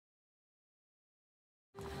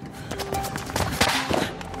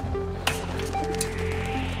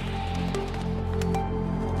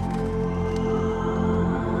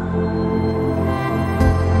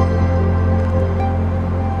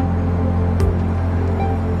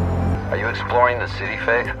exploring the city,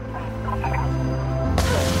 Faith?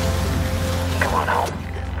 Come on home.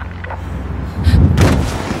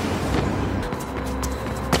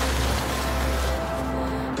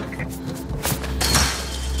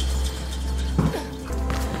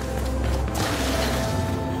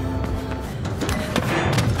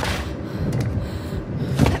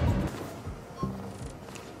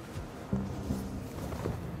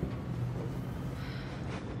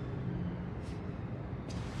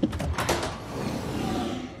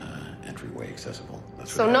 Accessible.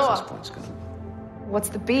 That's so where the Noah, access point's gonna... what's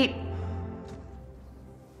the beat?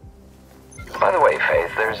 By the way,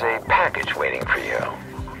 Faith, there's a package waiting for you.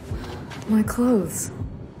 My clothes.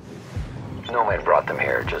 Nomad brought them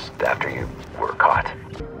here just after you were caught.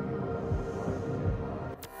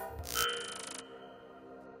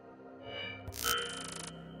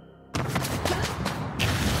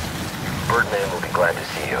 Birdman will be glad to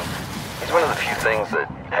see you. He's one of the few things that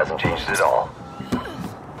hasn't changed at all.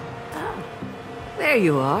 There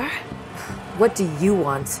you are. What do you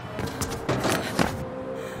want?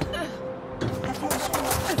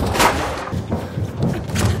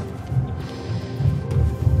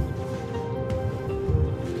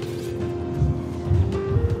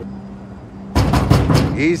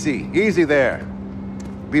 Easy there.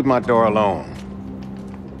 Leave my door alone.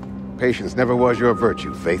 Patience never was your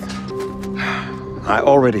virtue, Faith. I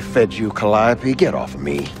already fed you, Calliope. Get off of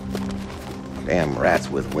me. Damn rats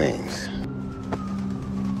with wings.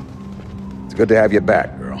 It's good to have you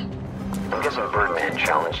back, girl. I'm guessing Birdman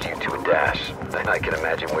challenged you to a dash. I can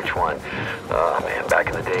imagine which one. Man, back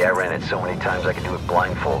in the day, I ran it so many times I could do it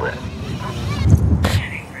blindfolded.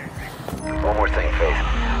 One more thing, Faith.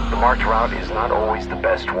 The marked route is not always the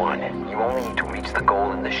best one. You only need to reach the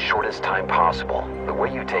goal in the shortest time possible. The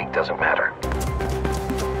way you take doesn't matter.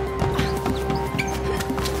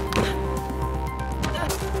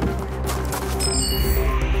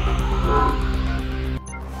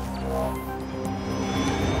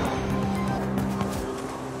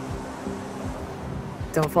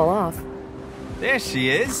 Don't fall off. There she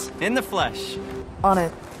is, in the flesh. On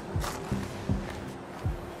it.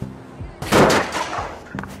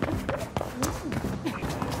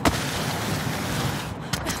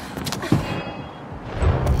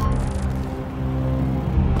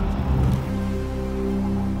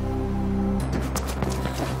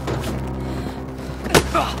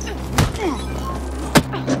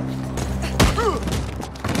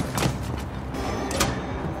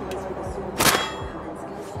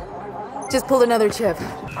 Just pulled another chip.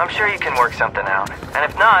 I'm sure you can work something out. And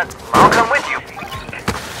if not, I'll come with you.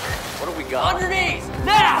 What do we got? On your knees!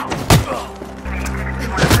 Now!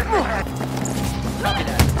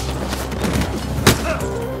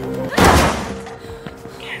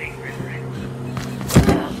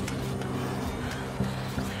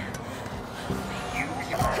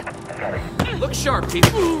 Look sharp,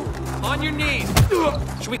 people. On your knees.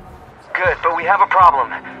 Should we... Good, but we have a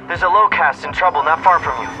problem. There's a lowcast in trouble not far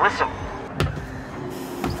from you. Listen.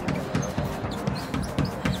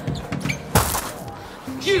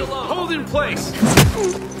 You hold in place!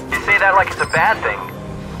 You say that like it's a bad thing.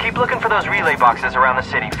 Keep looking for those relay boxes around the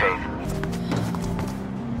city, Faith.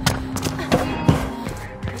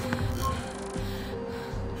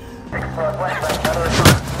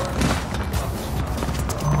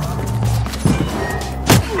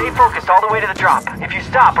 Stay focused all the way to the drop. If you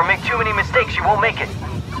stop or make too many mistakes, you won't make it.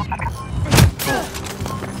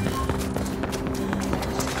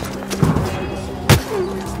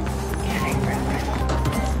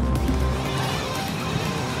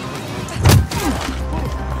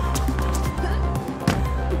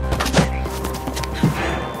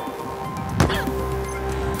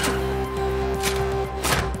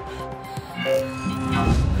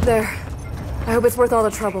 There. I hope it's worth all the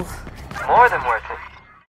trouble. More than worth it.